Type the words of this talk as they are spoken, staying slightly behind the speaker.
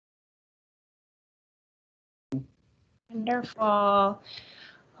Wonderful.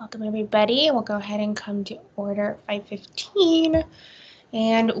 Welcome, everybody. We'll go ahead and come to order at 5:15,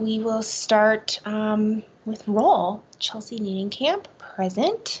 and we will start with roll. Chelsea Needingham,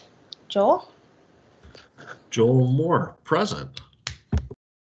 present. Joel? Joel Moore, present.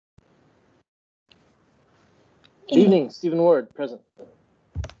 Evening, Stephen Ward, present.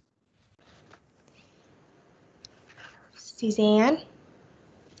 Suzanne?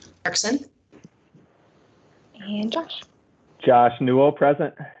 Erickson. And Josh? Josh Newell,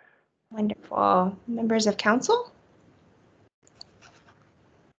 present. Wonderful. Members of council?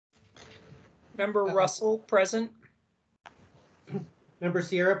 Member Russell, present. Member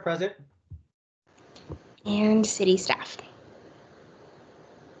Sierra, present. And city staff?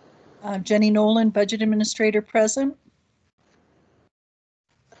 Jenny Nolan, Budget Administrator, present.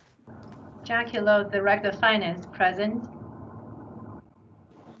 Jackie Lowe, Director of Finance, present.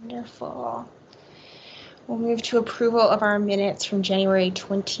 Wonderful. We'll move to approval of our minutes from January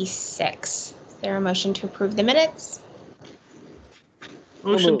 26th. Is there a motion to approve the minutes?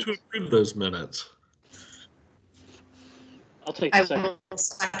 Motion to approve those minutes. I'll take the second. I will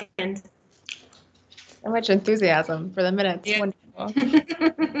second. So much enthusiasm for the minutes. Yeah. Wonderful.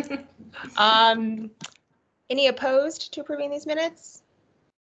 Any opposed to approving these minutes?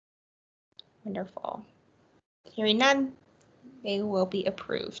 Wonderful. Hearing none, they will be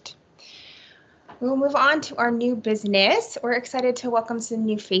approved. We'll move on to our new business. We're excited to welcome some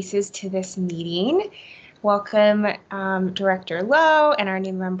new faces to this meeting. Welcome Director Lowe and our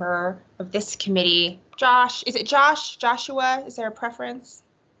new member of this committee, Josh. Is it Josh? Joshua? Is there a preference?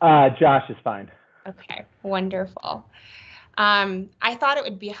 Josh is fine. Okay, wonderful. I thought it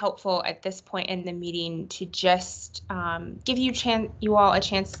would be helpful at this point in the meeting to just give you all a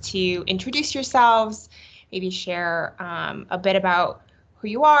chance to introduce yourselves, maybe share a bit about who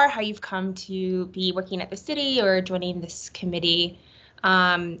you are, how you've come to be working at the city or joining this committee.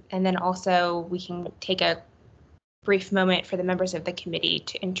 And then also we can take a brief moment for the members of the committee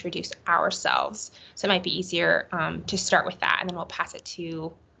to introduce ourselves. So it might be easier to start with that, and then we'll pass it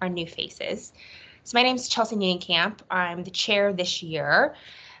to our new faces. So my name is Chelsea Needingham. I'm the chair this year,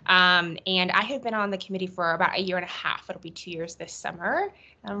 and I have been on the committee for about 1.5 years. It'll be 2 years this summer.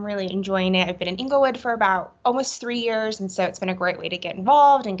 I'm really enjoying it. I've been in Inglewood for about almost 3 years, and so it's been a great way to get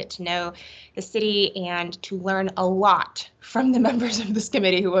involved and get to know the city and to learn a lot from the members of this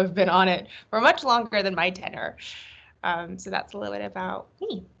committee who have been on it for much longer than my tenure. So that's a little bit about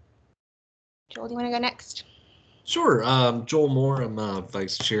me. Joel, do you want to go next? Sure. Joel Moore, I'm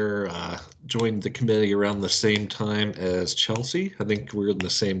vice chair. Joined the committee around the same time as Chelsea. I think we're in the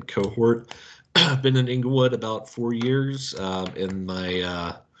same cohort. I've been in Inglewood about 4 years. In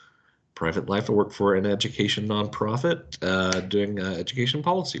my private life, I work for an education nonprofit doing education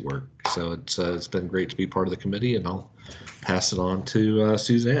policy work. So it's been great to be part of the committee, and I'll pass it on to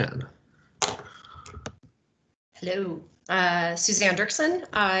Suzanne. Hello, Suzanne Dirksen.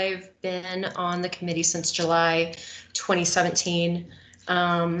 I've been on the committee since July 2017.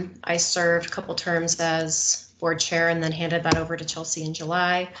 I served a couple terms as board chair and then handed that over to Chelsea in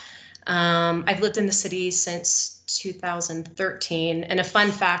July. I've lived in the city since 2013, and a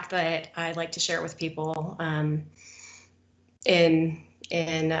fun fact that I like to share with people in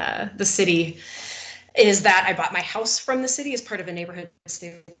the city is that I bought my house from the city as part of a neighborhood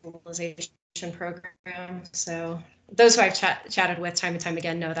stabilization program. So those who I've chatted with time and time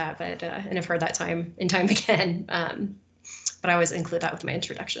again know that, but and have heard that time and time again. But I always include that with my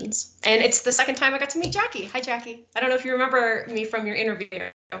introductions. And it's the second time I got to meet Jackie. Hi, Jackie. I don't know if you remember me from your interview.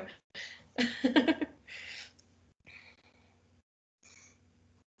 I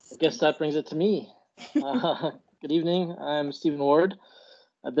guess that brings it to me. Good evening. I'm Stephen Ward.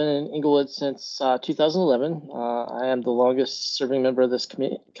 I've been in Inglewood since 2011. I am the longest serving member of this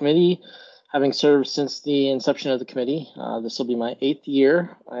committee, having served since the inception of the committee. This will be my 8th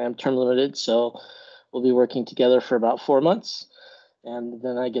year. I am term limited, so we'll be working together for about 4 months. And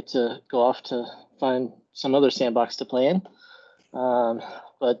then I get to go off to find some other sandbox to play in.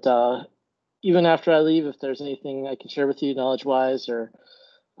 But even after I leave, if there's anything I can share with you knowledge-wise or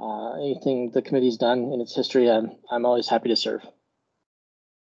anything the committee's done in its history, I'm always happy to serve.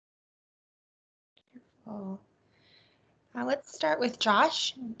 Oh. Let's start with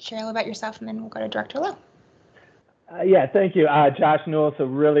Josh. Share a little about yourself, and then we'll go to Director Lowe. Yeah, thank you. Josh Newell, so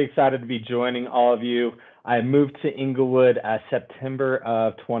really excited to be joining all of you. I moved to Inglewood September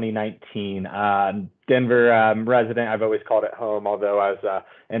of 2019. Denver resident. I've always called it home, although I was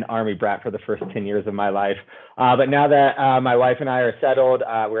an Army brat for the first 10 years of my life. But now that my wife and I are settled,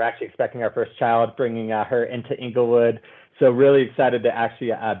 we're actually expecting our first child, bringing her into Inglewood. So really excited to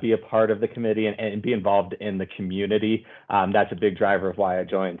actually be a part of the committee and be involved in the community. That's a big driver of why I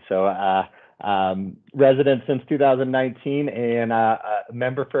joined. So resident since 2019 and a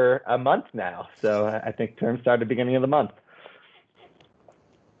member for a month now. So I think term started beginning of the month.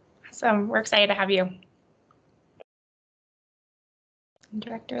 Awesome. We're excited to have you.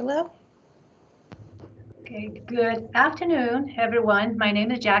 Director Lowe. Okay, good afternoon, everyone. My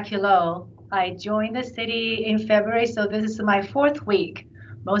name is Jackie Lowe. I joined the city in February, so this is my 4th week.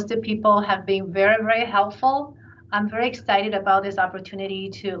 Most of the people have been very, very helpful. I'm very excited about this opportunity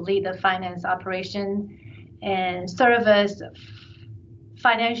to lead the finance operation and serve as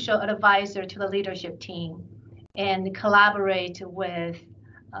financial advisor to the leadership team and collaborate with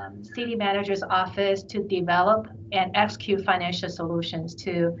city manager's office to develop and execute financial solutions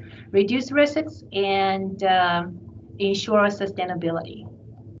to reduce risks and ensure sustainability.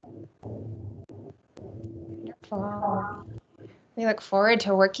 Wonderful. We look forward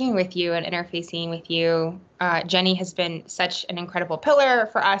to working with you and interfacing with you. Jenny has been such an incredible pillar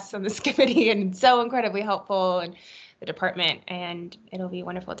for us on this committee and so incredibly helpful in the department. And it'll be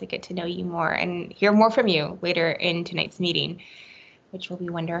wonderful to get to know you more and hear more from you later in tonight's meeting, which will be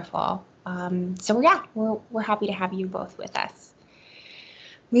wonderful. So yeah, we're happy to have you both with us.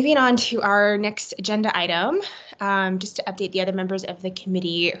 Moving on to our next agenda item, just to update the other members of the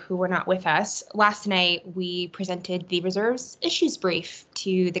committee who were not with us. Last night, we presented the reserves issues brief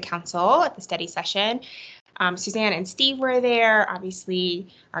to the council at the study session. Suzanne and Steve were there. Obviously,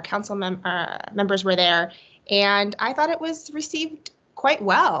 our council members were there. And I thought it was received quite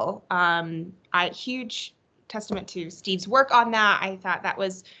well. Huge testament to Steve's work on that. I thought that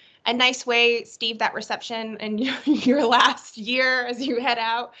was a nice way, Steve, that reception in your last year as you head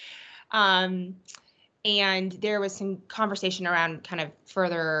out. And there was some conversation around kind of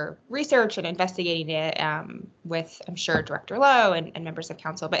further research and investigating it with, I'm sure, Director Lowe and members of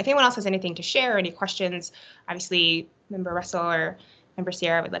council. But if anyone else has anything to share, any questions, obviously, Member Russell or Member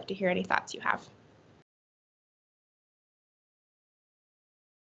Sierra, I would love to hear any thoughts you have.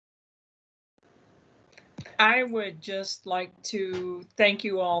 I would just like to thank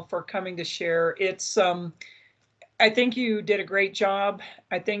you all for coming to share. It's, I think you did a great job.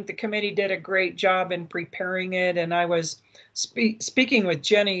 I think the committee did a great job in preparing it. And I was speaking with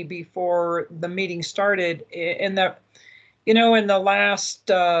Jenny before the meeting started in that, in the last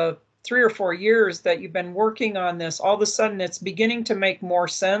 3 or 4 years that you've been working on this, all of a sudden it's beginning to make more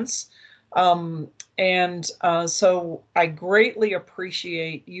sense. So I greatly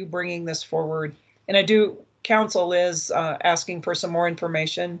appreciate you bringing this forward. And council is asking for some more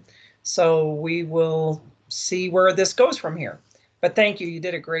information. So we will see where this goes from here. But thank you, you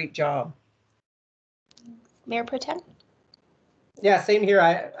did a great job. Mayor Pro Tem? Yeah, same here.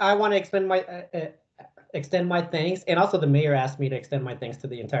 I want to extend my thanks, and also the mayor asked me to extend my thanks to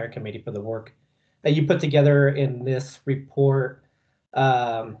the entire committee for the work that you put together in this report.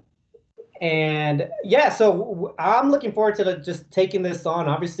 And yeah, so I'm looking forward to just taking this on.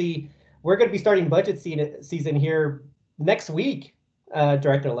 Obviously, we're going to be starting budget season here next week,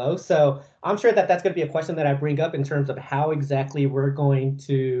 Director Lowe. So I'm sure that that's going to be a question that I bring up in terms of how exactly we're going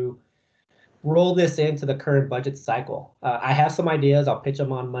to roll this into the current budget cycle. I have some ideas. I'll pitch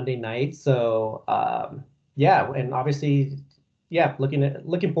them on Monday night. So yeah, and obviously, yeah,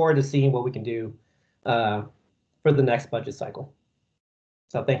 looking forward to seeing what we can do for the next budget cycle.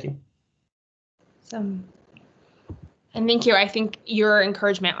 So thank you. And thank you. I think your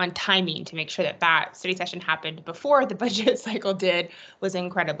encouragement on timing to make sure that study session happened before the budget cycle did was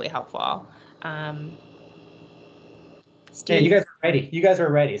incredibly helpful. Steve? Yeah, you guys are ready. You guys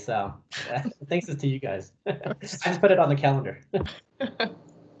are ready. So thanks to you guys. I just put it on the calendar.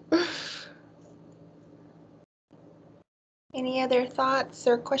 Any other thoughts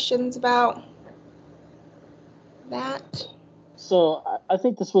or questions about that? So I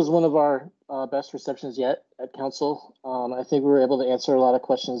think this was one of our best receptions yet at council. I think we were able to answer a lot of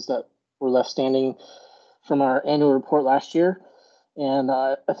questions that were left standing from our annual report last year. And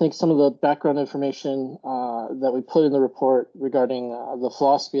I think some of the background information that we put in the report regarding the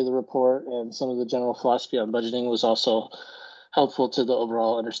philosophy of the report and some of the general philosophy on budgeting was also helpful to the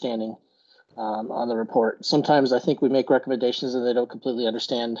overall understanding on the report. Sometimes I think we make recommendations and they don't completely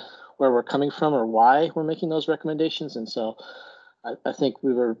understand where we're coming from or why we're making those recommendations. And so I think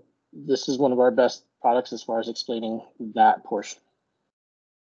this is one of our best products as far as explaining that portion.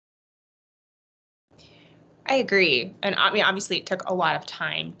 I agree. And I mean, obviously it took a lot of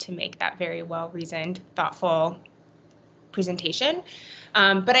time to make that very well-reasoned, thoughtful presentation.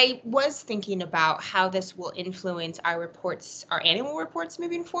 But I was thinking about how this will influence our reports, our annual reports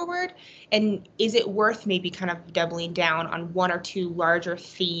moving forward. And is it worth maybe kind of doubling down on one or two larger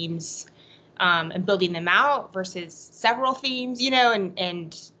themes and building them out versus several themes,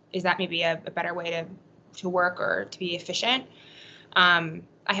 and is that maybe a better way to work or to be efficient?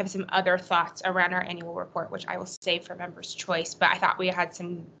 I have some other thoughts around our annual report, which I will save for members' choice, but I thought we had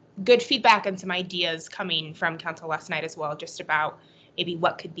some good feedback and some ideas coming from council last night as well, just about maybe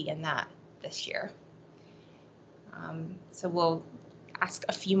what could be in that this year. So we'll ask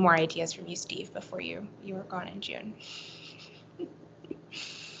a few more ideas from you, Steve, before you were gone in June.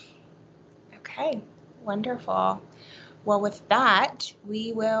 Okay, wonderful. Well, with that,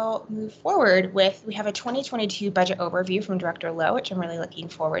 we will move forward with, we have a 2022 budget overview from Director Lowe, which I'm really looking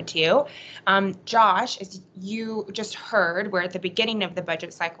forward to. Josh, as you just heard, we're at the beginning of the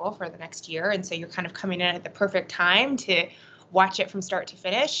budget cycle for the next year, and so you're kind of coming in at the perfect time to watch it from start to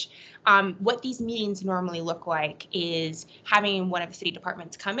finish. What these meetings normally look like is having one of the city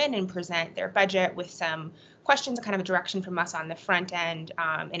departments come in and present their budget with some questions, kind of a direction from us on the front end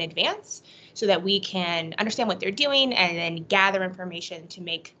in advance, so that we can understand what they're doing and then gather information to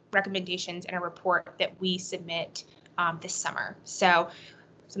make recommendations in a report that we submit this summer. So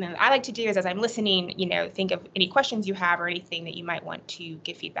something that I like to do is, as I'm listening, think of any questions you have or anything that you might want to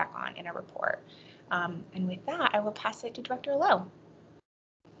give feedback on in a report. And with that, I will pass it to Director Lowe.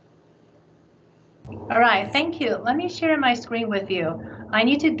 All right, thank you. Let me share my screen with you. I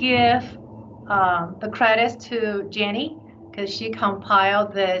need to give the credits to Jenny because she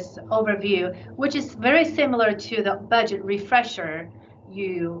compiled this overview, which is very similar to the budget refresher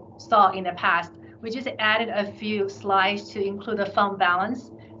you saw in the past. We just added a few slides to include the fund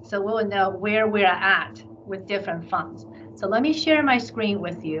balance, so we will know where we're at with different funds. So let me share my screen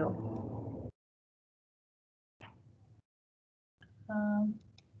with you.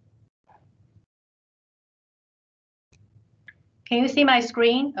 Can you see my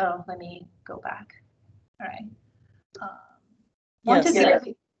screen? Oh, let me go back. All right. Want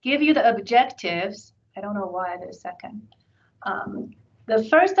to give you the objectives. I don't know why there's a second. The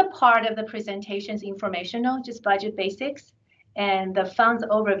first part of the presentation is informational, just budget basics, and the funds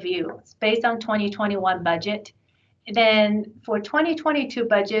overview. It's based on 2021 budget. Then for 2022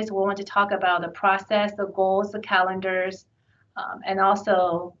 budgets, we want to talk about the process, the goals, the calendars, and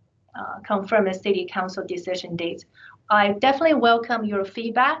also confirm the city council decision dates. I definitely welcome your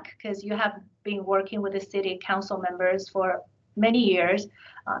feedback because you have been working with the city council members for many years.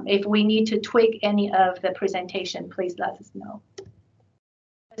 If we need to tweak any of the presentation, please let us know.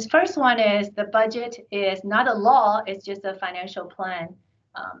 The first one is the budget is not a law, it's just a financial plan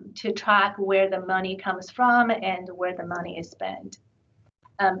to track where the money comes from and where the money is spent.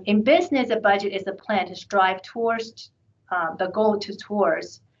 In business, a budget is a plan to strive towards the goal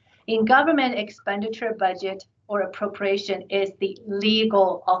towards. In government, expenditure budget or appropriation is the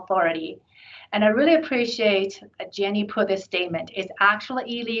legal authority. And I really appreciate Jenny put this statement. It's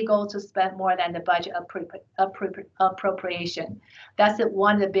actually illegal to spend more than the budget appropriation. That's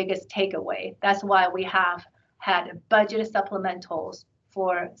one of the biggest takeaway. That's why we have had budget supplementals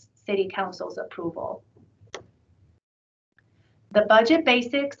for city council's approval. The budget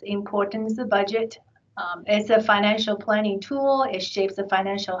basics, importance of budget. It's a financial planning tool. It shapes the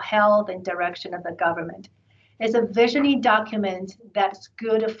financial health and direction of the government. It's a visioning document that's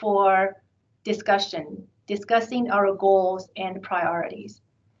good for discussing our goals and priorities.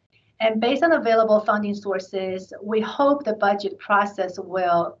 And based on available funding sources, we hope the budget process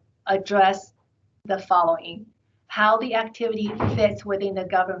will address the following: how the activity fits within the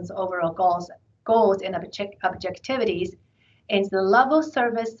government's overall goals and objectivities, and is the level of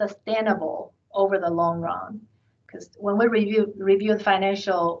service sustainable over the long run? Because when we review the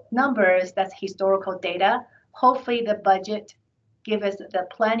financial numbers, that's historical data. Hopefully the budget give us the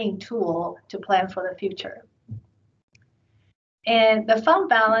planning tool to plan for the future. And the fund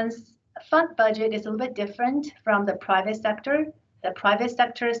budget is a little bit different from the private sector. The private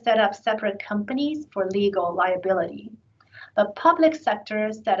sector set up separate companies for legal liability. The public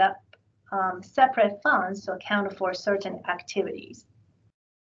sector set up separate funds to account for certain activities.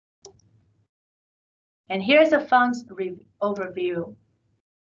 And here's the funds overview.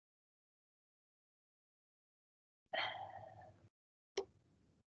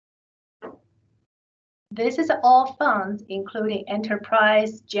 This is all funds, including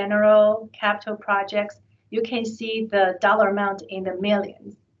enterprise, general, capital projects. You can see the dollar amount in the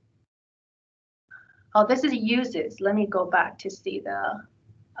millions. Oh, this is uses. Let me go back to see the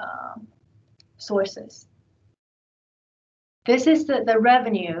sources. This is the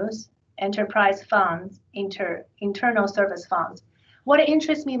revenues, enterprise funds, internal service funds. What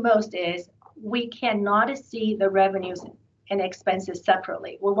interests me most is we cannot see the revenues and expenses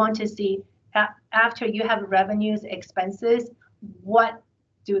separately. We want to see after you have revenues, expenses,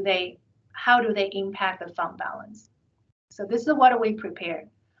 how do they impact the fund balance? So this is what we prepared.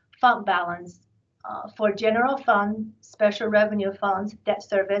 Fund balance for general fund, special revenue funds, debt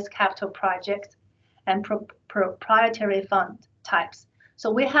service, capital projects, and proprietary fund types.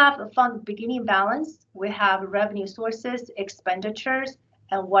 So we have a fund beginning balance, we have revenue sources, expenditures,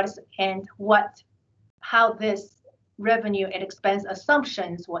 and how this revenue and expense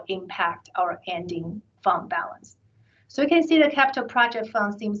assumptions will impact our ending fund balance. So you can see the capital project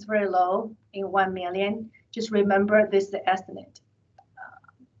fund seems very low in 1 million. Just remember this is the estimate.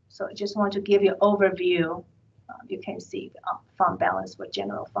 So I just want to give you an overview. You can see the fund balance for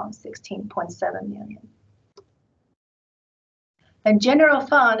general fund, 16.7 million. And general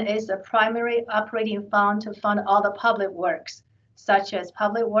fund is a primary operating fund to fund all the public works, such as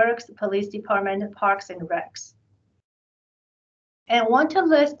public works, police department, parks, and recs. And I want to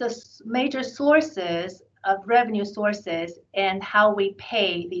list the major sources of revenue sources and how we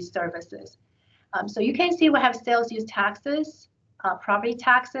pay these services. So you can see we have sales use taxes, property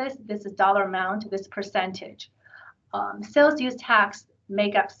taxes. This is dollar amount, this percentage. Sales use tax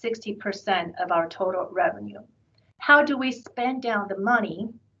make up 60% of our total revenue. How do we spend down the money?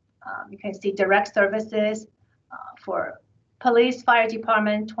 You can see direct services for police, fire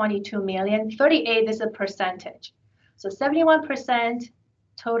department, 22 million, 38 is a percentage. So 71%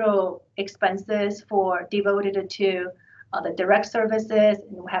 total expenses for devoted to the direct services,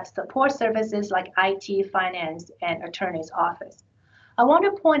 and we have support services like IT, finance, and attorney's office. I want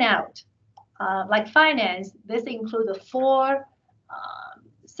to point out, like finance, this includes the 4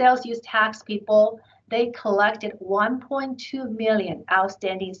 sales use tax people. They collected 1.2 million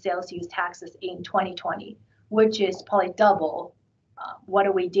outstanding sales use taxes in 2020, which is probably double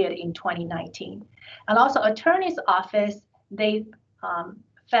what we did in 2019. And also attorney's office, they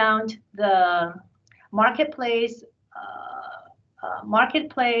found the marketplace,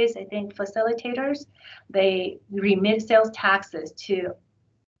 I think facilitators, they remit sales taxes to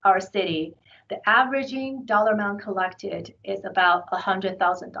our city. The averaging dollar amount collected is about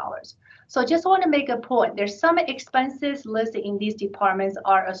 $100,000. So just want to make a point. There's some expenses listed in these departments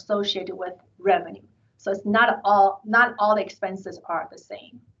are associated with revenue. So it's not all the expenses are the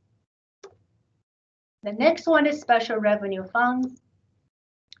same. The next one is special revenue funds.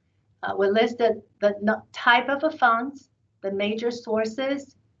 We listed the type of the funds, the major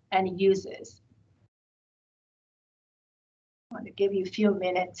sources, and uses. I want to give you a few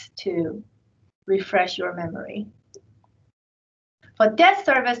minutes to refresh your memory. For debt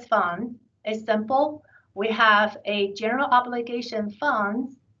service fund, it's simple. We have a general obligation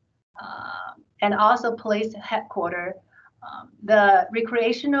fund and also police headquarters. The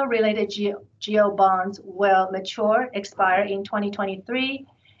recreational related GO bonds will mature, expire in 2023,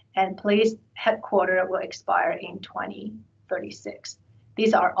 and police headquarters will expire in 2036.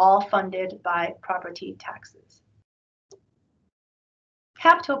 These are all funded by property taxes.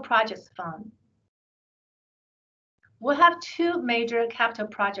 Capital projects fund. We'll have 2 major capital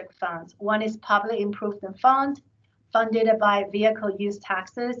project funds. One is public improvement fund, funded by vehicle use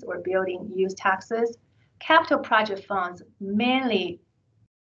taxes or building use taxes. Capital project funds mainly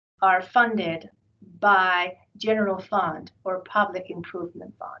are funded by general fund or public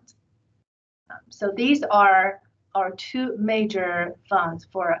improvement funds. So these are our 2 major funds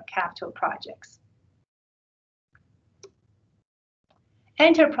for capital projects.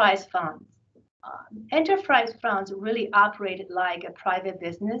 Enterprise funds. Enterprise funds really operate like a private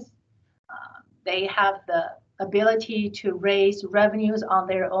business. They have the ability to raise revenues on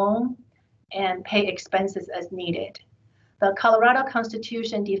their own and pay expenses as needed. The Colorado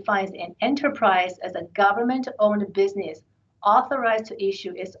Constitution defines an enterprise as a government-owned business authorized to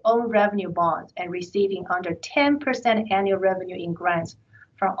issue its own revenue bonds and receiving under 10% annual revenue in grants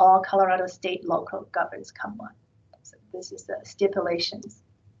from all Colorado state local governments combined. So this is the stipulations.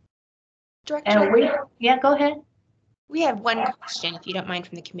 Director, And yeah, go ahead. we have one question, if you don't mind,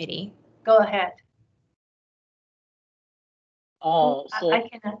 from the committee. Go ahead. I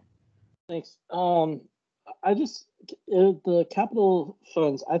can. Thanks. I just the capital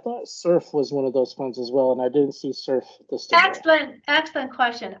funds. I thought SURF was one of those funds as well, and I didn't see SURF listed. Excellent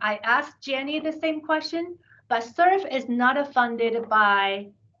question. I asked Jenny the same question, but SURF is not funded by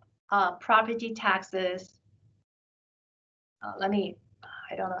property taxes. I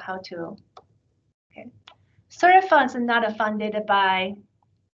don't know how to. Okay, SURF funds are not funded by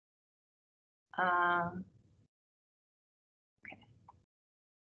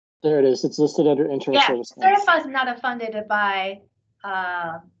There it is. It's listed under internal Yeah, service service funds. funds not funded by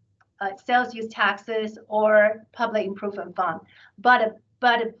sales use taxes or public improvement fund, but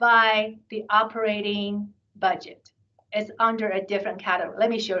by the operating budget. It's under a different category. Let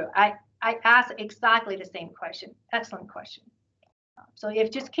me show you. I asked exactly the same question. Excellent question. So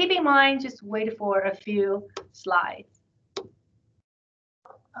if just keep in mind, just wait for a few slides.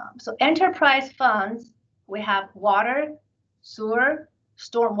 So enterprise funds, we have water, sewer,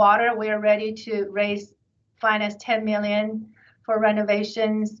 stormwater. We are ready to finance 10 million for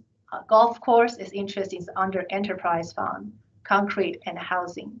renovations. Golf course is interesting, it's under enterprise fund, concrete and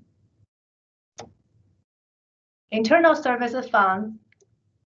housing. Internal services fund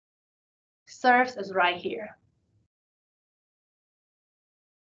serves is right here.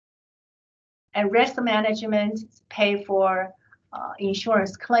 And risk management pay for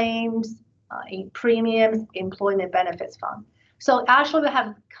insurance claims, premiums, employment benefits fund. So actually we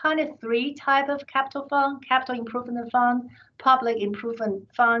have kind of 3 types of capital fund: capital improvement fund, public improvement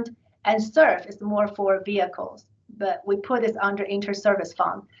fund, and SURF is more for vehicles. But we put this under inter-service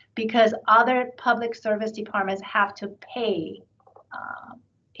fund because other public service departments have to pay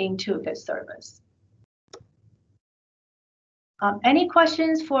into this service. Any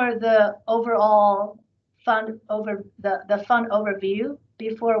questions for the overall fund the fund overview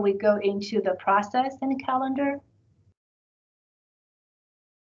before we go into the process and calendar?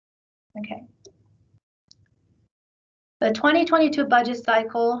 Okay. The 2022 budget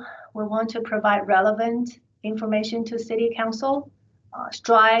cycle, we want to provide relevant information to City Council,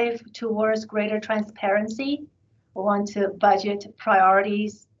 strive towards greater transparency. We want to budget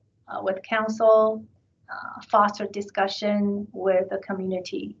priorities with Council, foster discussion with the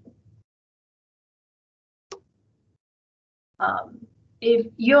community. If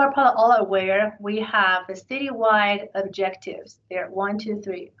you are probably all aware, we have the citywide objectives. There are 1, 2,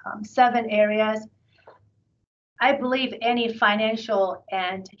 3, 7 areas. I believe any financial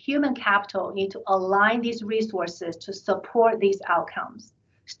and human capital need to align these resources to support these outcomes.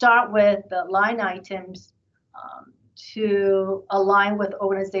 Start with the line items to align with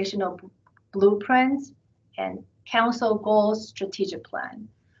organizational blueprints and council goals, strategic plan.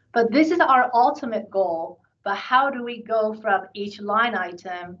 But this is our ultimate goal. But how do we go from each line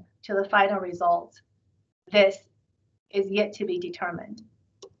item to the final result? This is yet to be determined.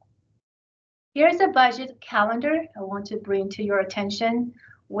 Here's a budget calendar I want to bring to your attention.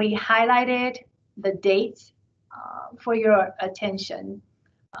 We highlighted the dates for your attention.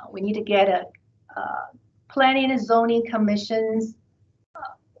 We need to get a Planning and Zoning Commission's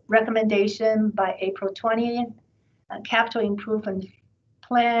recommendation by April 20th, a capital improvement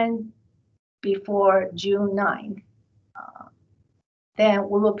plan before June 9th. Then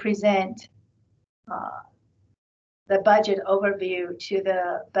we will present the budget overview to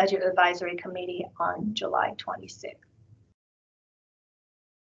the Budget Advisory Committee on July 26th.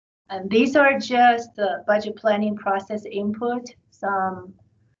 And these are just the budget planning process input, some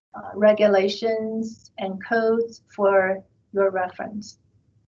regulations and codes for your reference.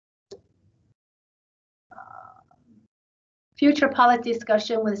 Future policy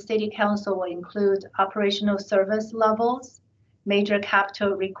discussion with City Council will include operational service levels, major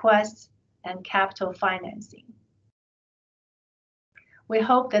capital requests, and capital financing. We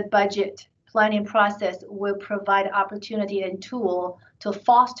hope that budget planning process will provide opportunity and tool to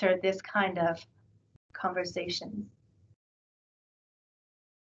foster this kind of conversation.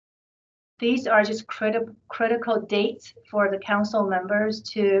 These are just critical dates for the council members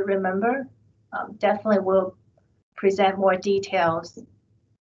to remember. Definitely will present more details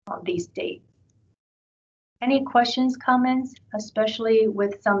on these dates. Any questions, comments, especially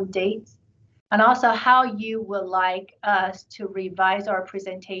with some dates? And also how you would like us to revise our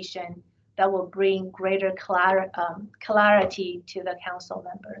presentation that will bring greater clarity to the council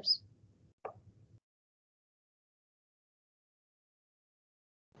members.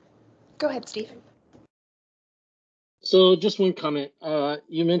 Go ahead, Steve. So just one comment.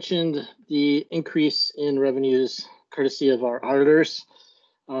 You mentioned the increase in revenues courtesy of our auditors.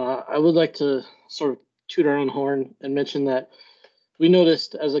 I would like to sort of toot our own horn and mention that we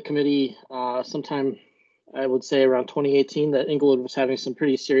noticed as a committee sometime, I would say around 2018, that Inglewood was having some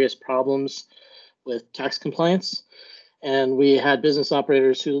pretty serious problems with tax compliance. And we had business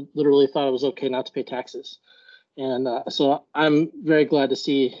operators who literally thought it was okay not to pay taxes. And so I'm very glad to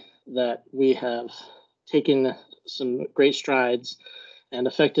see that we have taken some great strides and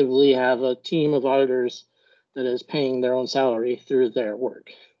effectively have a team of auditors that is paying their own salary through their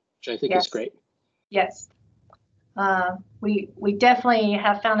work, which I think is great. Yes. We definitely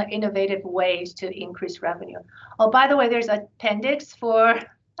have found innovative ways to increase revenue. Oh, by the way, there's an appendix for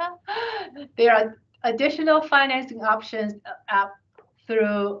There are additional financing options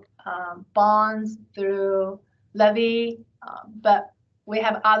through bonds, through levy, but we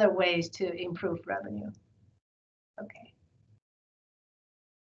have other ways to improve revenue. Okay.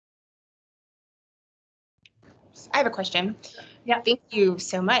 I have a question. Yeah. Thank you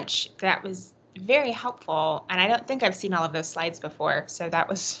so much. That was very helpful, and I don't think I've seen all of those slides before, so that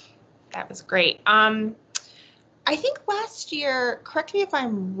was great. I think last year, correct me if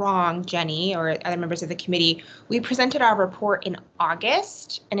I'm wrong, Jenny, or other members of the committee, we presented our report in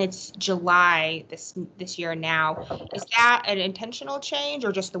August, and it's July this year now. Is that an intentional change,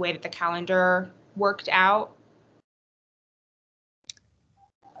 or just the way that the calendar worked out?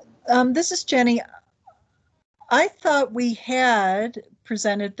 This is Jenny. I thought we had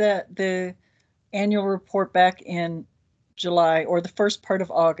presented the annual report back in July or the first part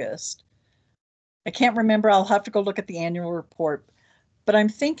of August. I can't remember. I'll have to go look at the annual report. But I'm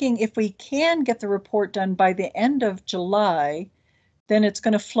thinking if we can get the report done by the end of July, then it's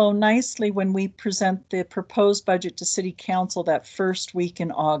going to flow nicely when we present the proposed budget to City Council that first week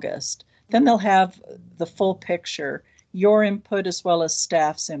in August. Then they'll have the full picture, your input as well as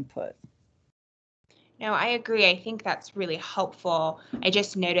staff's input. No, I agree. I think that's really helpful. I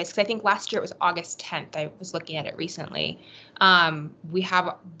just noticed, because I think last year it was August 10th. I was looking at it recently. We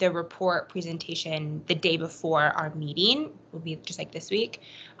have the report presentation the day before our meeting, will be just like this week.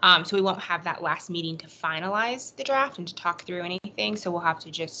 So we won't have that last meeting to finalize the draft and to talk through anything. So we'll have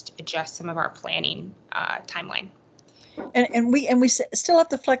to just adjust some of our planning timeline. And we still have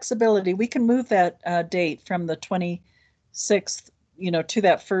the flexibility. We can move that date from the 26th, to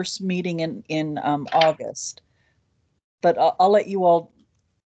that first meeting in August. But I'll let you all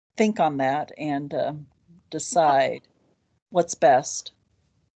think on that and decide what's best.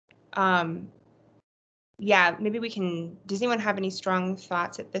 Yeah, maybe we can. Does anyone have any strong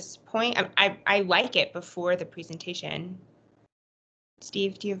thoughts at this point? I like it before the presentation.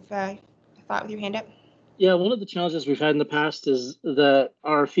 Steve, do you have a thought with your hand up? Yeah, one of the challenges we've had in the past is that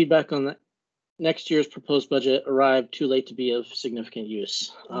our feedback on the next year's proposed budget arrived too late to be of significant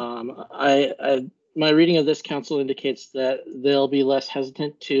use. My reading of this council indicates that they'll be less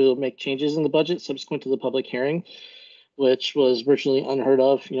hesitant to make changes in the budget subsequent to the public hearing, which was virtually unheard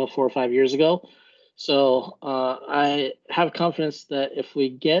of, 4 or 5 years ago. So I have confidence that if we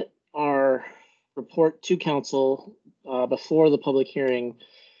get our report to council before the public hearing,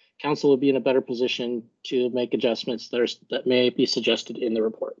 council will be in a better position to make adjustments that may be suggested in the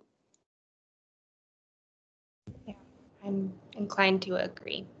report. Yeah, I'm inclined to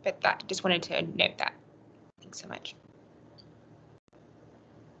agree, but that just wanted to note that. Thanks so much.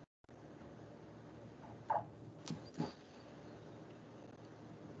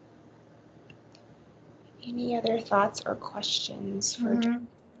 Any other thoughts or questions for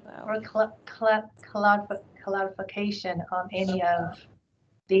or clarification on any of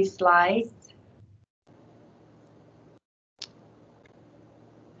these slides?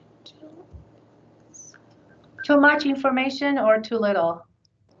 Too much information or too little?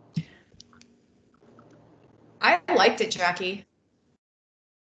 I liked it, Jackie.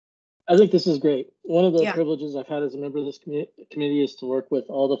 I think this is great. One of the privileges I've had as a member of this committee is to work with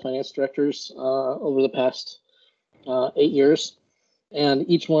all the finance directors over the past 8 years. And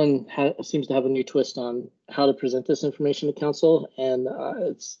each one seems to have a new twist on how to present this information to council. And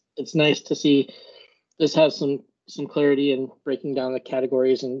it's nice to see this has some clarity in breaking down the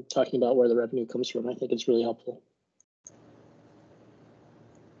categories and talking about where the revenue comes from. I think it's really helpful.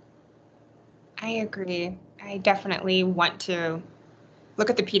 I agree. I definitely want to look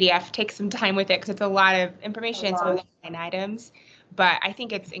at the PDF, take some time with it because it's a lot of information and some of the line items. But I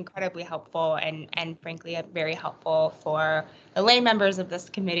think it's incredibly helpful and frankly very helpful for the lay members of this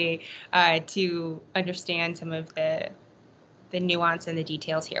committee to understand some of the nuance and the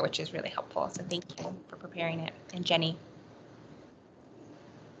details here, which is really helpful. So thank you for preparing it. And Jenny.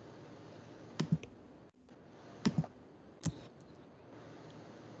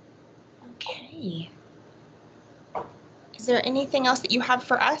 Okay. Is there anything else that you have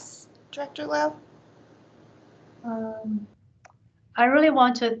for us, Director Lowe? I really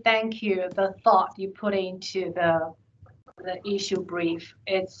want to thank you, the thought you put into the issue brief.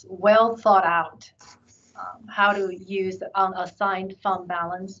 It's well thought out. How to use the unassigned fund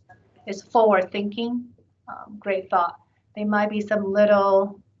balance. It's forward thinking. Great thought. There might be some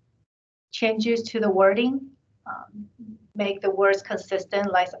little changes to the wording. Make the words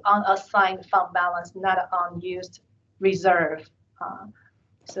consistent, like unassigned fund balance, not unused reserve.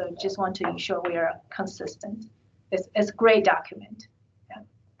 So just want to ensure we are consistent. It's a great document. Yeah,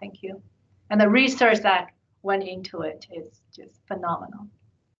 thank you. And the research that went into it is just phenomenal.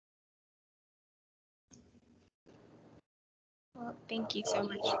 Well, thank you so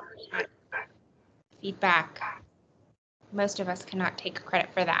much for that feedback. Most of us cannot take credit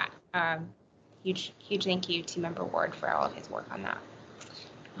for that. Huge thank you to Member Ward for all of his work on that.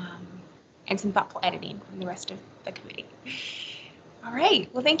 And some thoughtful editing from the rest of the committee. All right,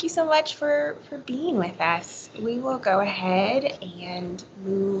 well, thank you so much for being with us. We will go ahead and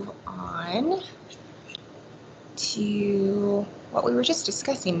move on to what we were just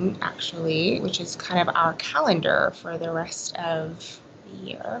discussing, actually, which is kind of our calendar for the rest of the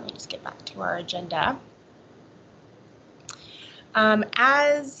year. Let me just get back to our agenda.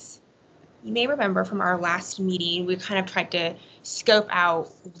 As you may remember from our last meeting, we kind of tried to scope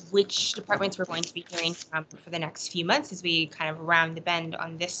out which departments we're going to be hearing from for the next few months as we kind of round the bend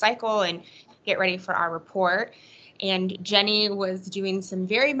on this cycle and get ready for our report. And Jenny was doing some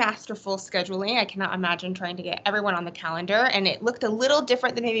very masterful scheduling. I cannot imagine trying to get everyone on the calendar, and it looked a little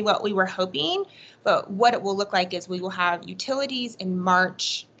different than maybe what we were hoping. But what it will look like is we will have utilities in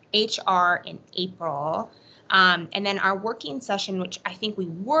March, HR in April, and then our working session, which I think we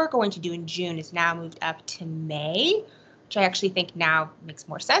were going to do in June, is now moved up to May, which I actually think now makes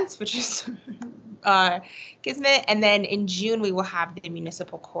more sense, which is kismet. And then in June, we will have the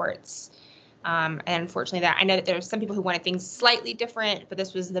municipal courts. And unfortunately, I know that there's some people who wanted things slightly different, but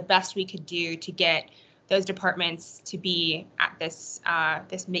this was the best we could do to get those departments to be at this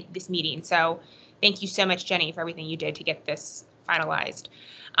this meeting. So thank you so much, Jenny, for everything you did to get this finalized.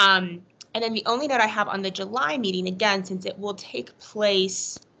 And then the only note I have on the July meeting, again, since it will take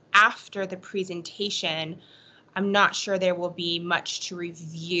place after the presentation, I'm not sure there will be much to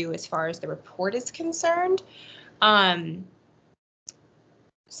review as far as the report is concerned.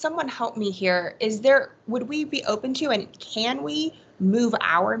 Someone help me here. Would we be open to, and can we move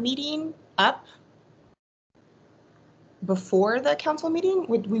our meeting up before the council meeting?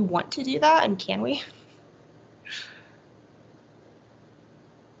 Would we want to do that, and can we?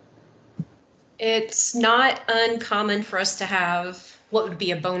 It's not uncommon for us to have what would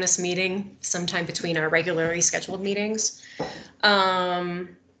be a bonus meeting sometime between our regularly scheduled meetings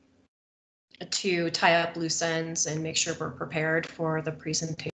to tie up loose ends and make sure we're prepared for the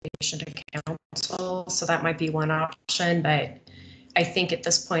presentation to council. So that might be one option, but I think at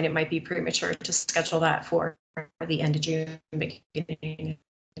this point it might be premature to schedule that for the end of June, beginning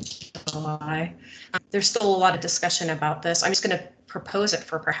of July. There's still a lot of discussion about this. I'm just going to propose it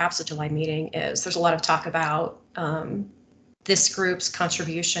for perhaps a July meeting. There's a lot of talk about this group's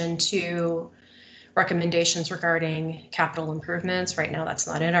contribution to recommendations regarding capital improvements. Right now, that's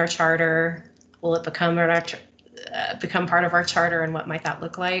not in our charter. Will it become part of our charter, and what might that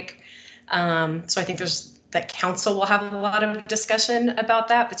look like? So I think that council will have a lot of discussion about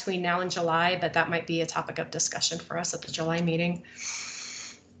that between now and July, but that might be a topic of discussion for us at the July meeting.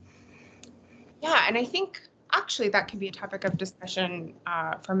 Yeah, and I think actually that could be a topic of discussion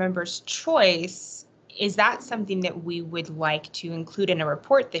for members' choice. Is that something that we would like to include in a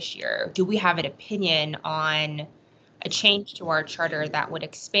report this year? Do we have an opinion on a change to our charter that would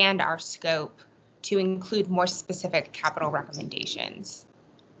expand our scope to include more specific capital recommendations?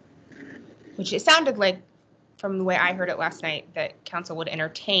 Which it sounded like, from the way I heard it last night, that council would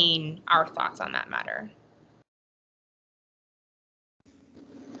entertain our thoughts on that matter.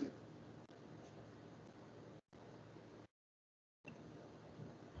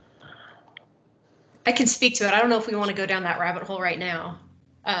 I can speak to it. I don't know if we want to go down that rabbit hole right now.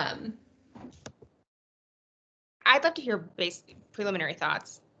 I'd love to hear preliminary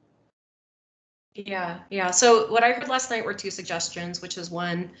thoughts. Yeah. So what I heard last night were two suggestions, which is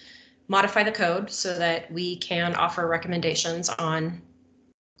one, modify the code so that we can offer recommendations on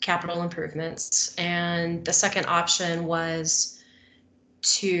capital improvements. And the second option was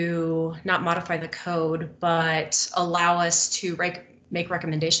to not modify the code, but allow us to make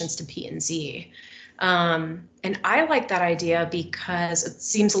recommendations to P&Z. And I like that idea because it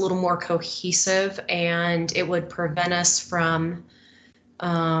seems a little more cohesive, and it would prevent us from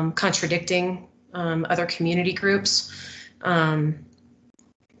contradicting other community groups. And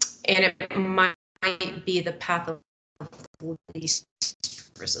it might be the path of least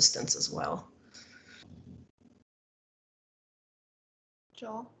resistance as well.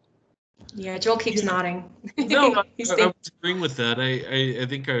 Joel? Yeah, Joel keeps nodding. No, I was agreeing with that. I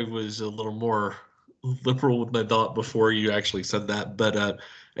think I was a little more liberal with my thought before you actually said that, but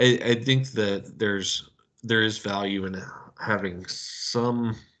I think that there is value in having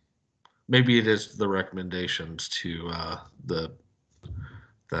some. Maybe it is the recommendations to that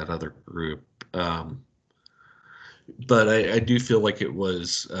other group, but I do feel like it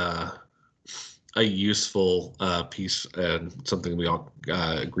was a useful piece and something we all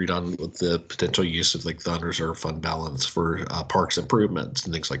agreed on with the potential use of like the unreserved fund balance for parks improvements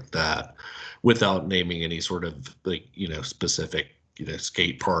and things like that, without naming any sort of like specific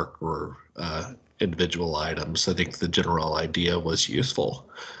skate park or individual items. I think the general idea was useful,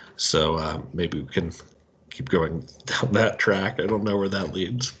 so maybe we can keep going down that track. I don't know where that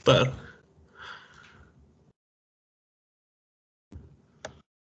leads, but.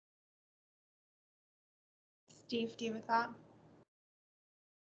 Steve, do you have a thought?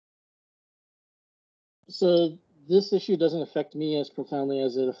 So this issue doesn't affect me as profoundly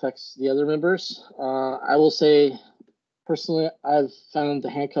as it affects the other members. I will say, personally, I've found the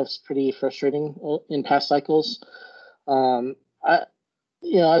handcuffs pretty frustrating in past cycles.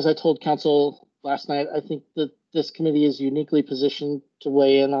 As I told council last night, I think that this committee is uniquely positioned to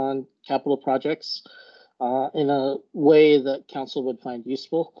weigh in on capital projects in a way that council would find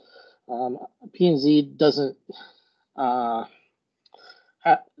useful. P&Z doesn't, they're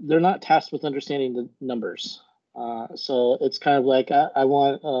not tasked with understanding the numbers. So it's kind of like, I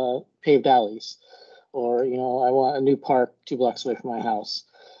want paved alleys, or, I want a new park 2 blocks away from my house.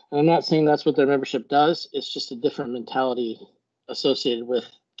 And I'm not saying that's what their membership does. It's just a different mentality associated with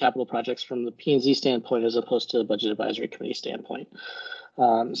capital projects from the P&Z standpoint as opposed to the budget advisory committee standpoint.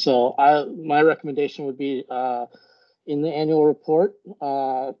 So my recommendation would be in the annual report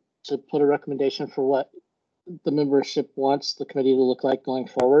to put a recommendation for what the membership wants the committee to look like going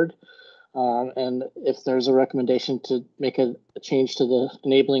forward. And if there's a recommendation to make a change to the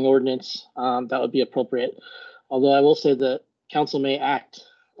enabling ordinance, that would be appropriate. Although I will say that council may act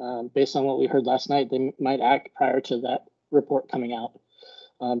based on what we heard last night. They might act prior to that report coming out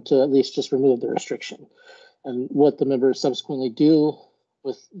to at least just remove the restriction. And what the members subsequently do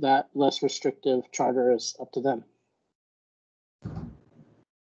with that less restrictive charter is up to them.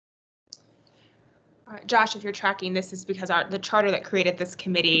 Josh, if you're tracking, this is because the charter that created this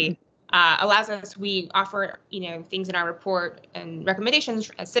committee allows us, we offer, things in our report and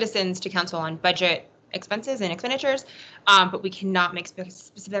recommendations as citizens to council on budget expenses and expenditures, but we cannot make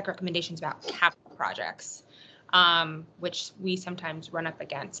specific recommendations about capital projects, which we sometimes run up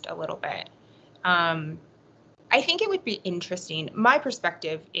against a little bit. I think it would be interesting. My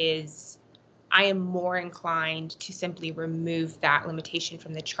perspective is I am more inclined to simply remove that limitation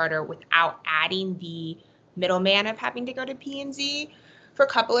from the charter without adding the middleman of having to go to P&Z for a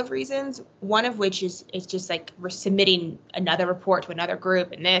couple of reasons. One of which is just like we're submitting another report to another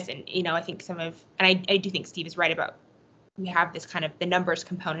group and this, and I think I do think Steve is right about we have this kind of the numbers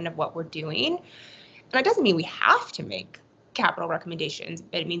component of what we're doing. And it doesn't mean we have to make capital recommendations,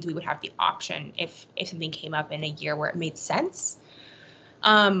 but it means we would have the option if something came up in a year where it made sense.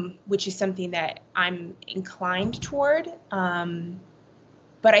 Which is something that I'm inclined toward.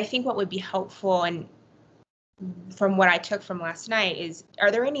 But I think what would be helpful, and from what I took from last night, is, are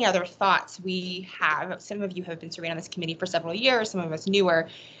there any other thoughts we have? Some of you have been serving on this committee for several years, some of us newer.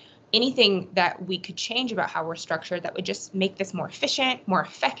 Anything that we could change about how we're structured that would just make this more efficient, more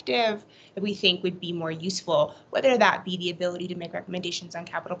effective, that we think would be more useful, whether that be the ability to make recommendations on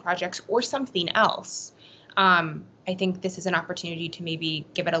capital projects or something else. I think this is an opportunity to maybe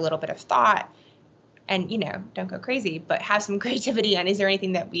give it a little bit of thought and, don't go crazy, but have some creativity on, is there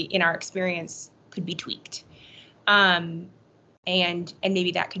anything that we, in our experience, could be tweaked? And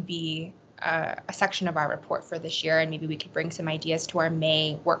maybe that could be a section of our report for this year, and maybe we could bring some ideas to our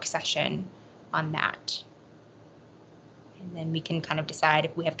May work session on that. And then we can kind of decide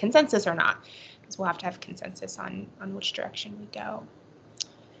if we have consensus or not, because we'll have to have consensus on which direction we go.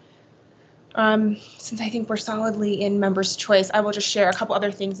 Since I think we're solidly in members' choice, I will just share a couple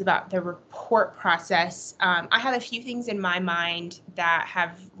other things about the report process. I have a few things in my mind that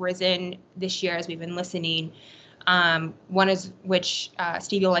have risen this year as we've been listening. One is, which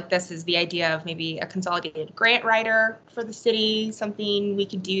Steve, you'll like this, is the idea of maybe a consolidated grant writer for the city, something we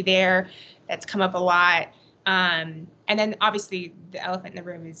could do there. That's come up a lot. And then obviously the elephant in the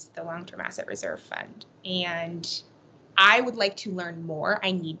room is the long-term asset reserve fund. And I would like to learn more.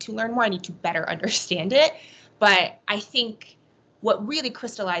 I need to learn more. I need to better understand it. But I think what really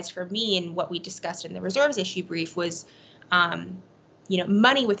crystallized for me and what we discussed in the reserves issue brief was,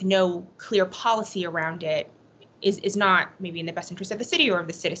 money with no clear policy around it is not maybe in the best interest of the city or of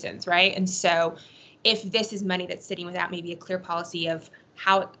the citizens, right? And so if this is money that's sitting without maybe a clear policy of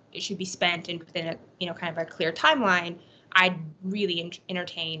how it should be spent and within a, kind of a clear timeline, I'd really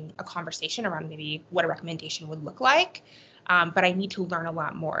entertain a conversation around maybe what a recommendation would look like. But I need to learn a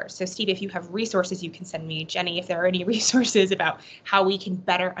lot more. So Steve, if you have resources you can send me, Jenny, if there are any resources about how we can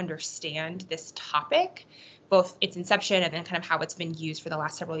better understand this topic, both its inception and then kind of how it's been used for the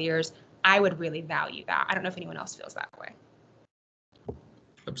last several years, I would really value that. I don't know if anyone else feels that way.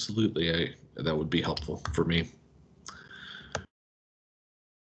 Absolutely, that would be helpful for me.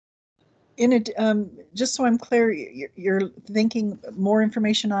 Just so I'm clear, you're thinking more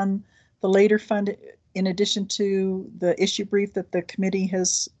information on the later fund in addition to the issue brief that the committee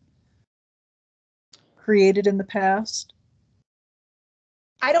has created in the past?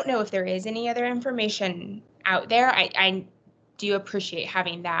 I don't know if there is any other information out there. I do appreciate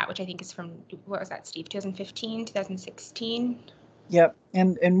having that, which I think is from, what was that, Steve, 2015, 2016? Yep.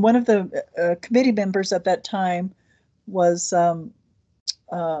 And one of the committee members at that time was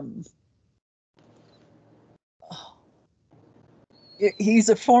he's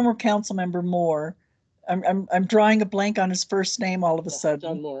a former council member, Moore. I'm drawing a blank on his first name all of a sudden.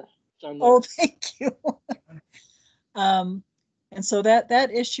 John Moore. Oh, thank you. And so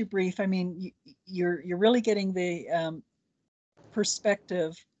that issue brief, I mean, you're really getting the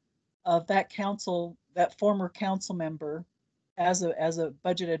perspective of that former council member as a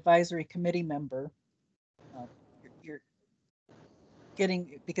budget advisory committee member. You're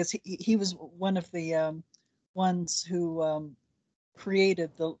getting, because he was one of the ones who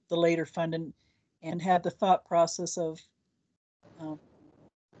created the later fund and had the thought process of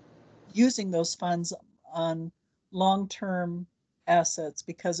using those funds on long-term assets,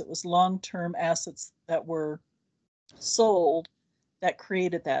 because it was long-term assets that were sold that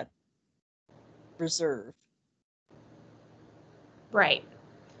created that reserve. Right.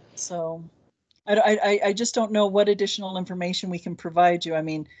 So I just don't know what additional information we can provide you. I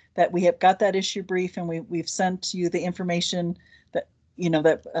mean, that we have got that issue brief, and we've sent you the information that,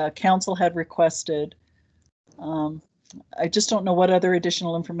 that council had requested. I just don't know what other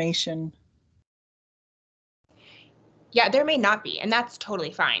additional information. Yeah, there may not be, and that's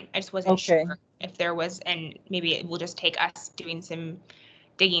totally fine. I just wasn't sure if there was, and maybe it will just take us doing some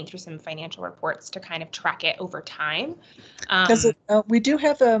digging through some financial reports to kind of track it over time. Because we do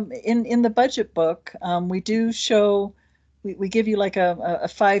have in the budget book, we do show, we give you like a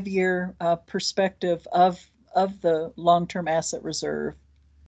 5-year perspective of the long-term asset reserve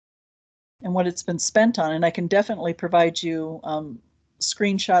and what it's been spent on, and I can definitely provide you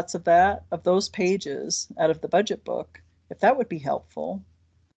screenshots of those pages out of the budget book, if that would be helpful.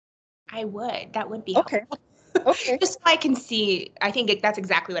 That would be helpful. Okay. Just so I can see, I think that's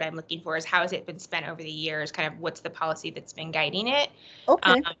exactly what I'm looking for, is how has it been spent over the years, kind of what's the policy that's been guiding it.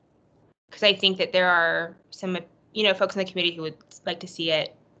 Okay. Because I think that there are some, folks in the committee who would like to see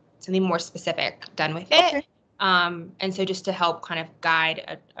it, something more specific done with it. Okay. And so just to help kind of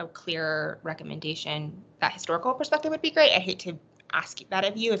guide a clear recommendation, that historical perspective would be great. I hate to ask that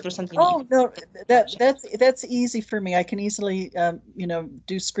of you if there's something. Oh, no, that's easy for me. I can easily,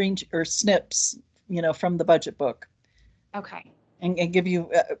 do screen or snips, from the budget book. Okay. And give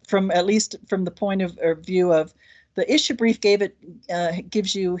you at least from the point of view of the issue brief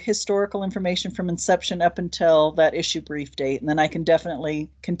gives you historical information from inception up until that issue brief date. And then I can definitely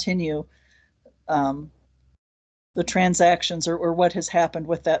continue the transactions or what has happened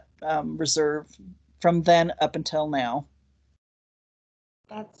with that reserve from then up until now.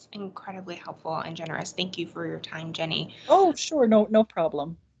 That's incredibly helpful and generous. Thank you for your time, Jenny. Oh, sure. No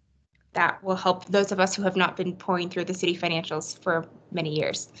problem. That will help those of us who have not been pouring through the city financials for many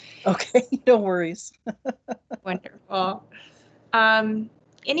years. Okay, no worries. Wonderful.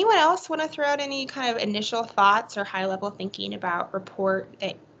 Anyone else want to throw out any kind of initial thoughts or high-level thinking about report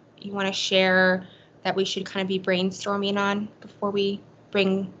that you want to share that we should kind of be brainstorming on before we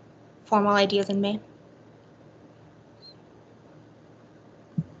bring formal ideas in May?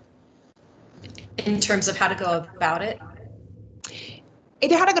 In terms of how to go about it?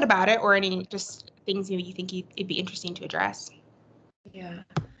 Either how to go about it or any just things you think it'd be interesting to address. Yeah.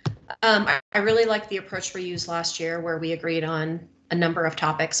 I really like the approach we used last year where we agreed on a number of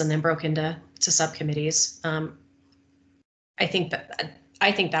topics and then broke into subcommittees. I think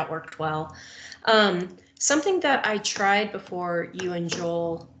that worked well. Something that I tried before you and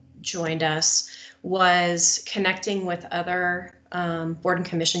Joel joined us was connecting with other board and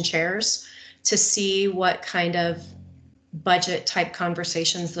commission chairs to see what kind of budget type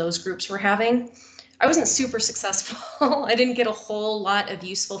conversations those groups were having. I wasn't super successful. I didn't get a whole lot of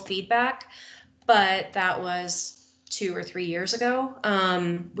useful feedback, but that was 2 or 3 years ago.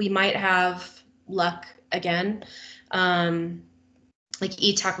 We might have luck again. Like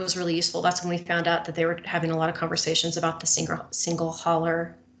ETAC was really useful. That's when we found out that they were having a lot of conversations about the single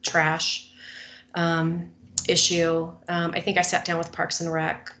hauler trash issue. I think I sat down with Parks and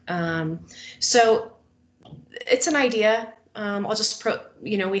Rec. So it's an idea. I'll just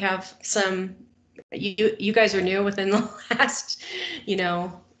we have some, you guys are new within the last,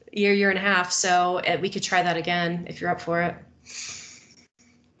 year and a half. So we could try that again if you're up for it.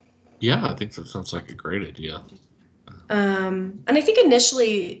 Yeah, I think that sounds like a great idea. And I think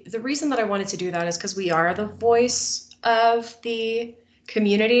initially the reason that I wanted to do that is because we are the voice of the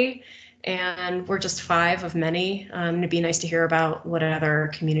community, and we're just 5 of many. It'd be nice to hear about what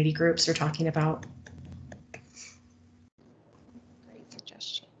other community groups are talking about. Great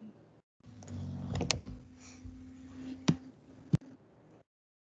suggestion.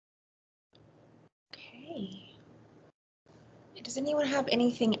 Okay. Does anyone have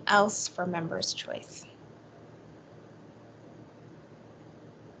anything else for members' choice?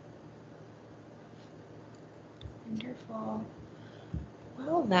 Wonderful.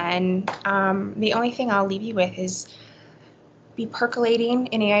 Well then, the only thing I'll leave you with is be percolating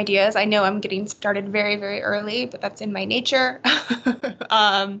any ideas. I know I'm getting started very, very early, but that's in my nature.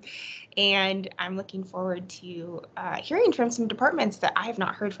 And I'm looking forward to hearing from some departments that I have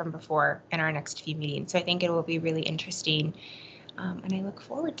not heard from before in our next few meetings. So I think it will be really interesting, and I look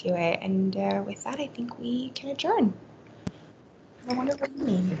forward to it. And with that, I think we can adjourn. Have a wonderful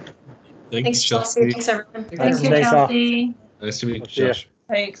evening. Thanks, Chelsea. Thanks, everyone. Thank you, Thanks all. Chelsea. Nice to meet you, We'll see ya. Josh.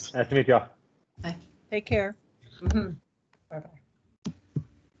 Thanks. Nice to meet y'all. Take care. Mhm.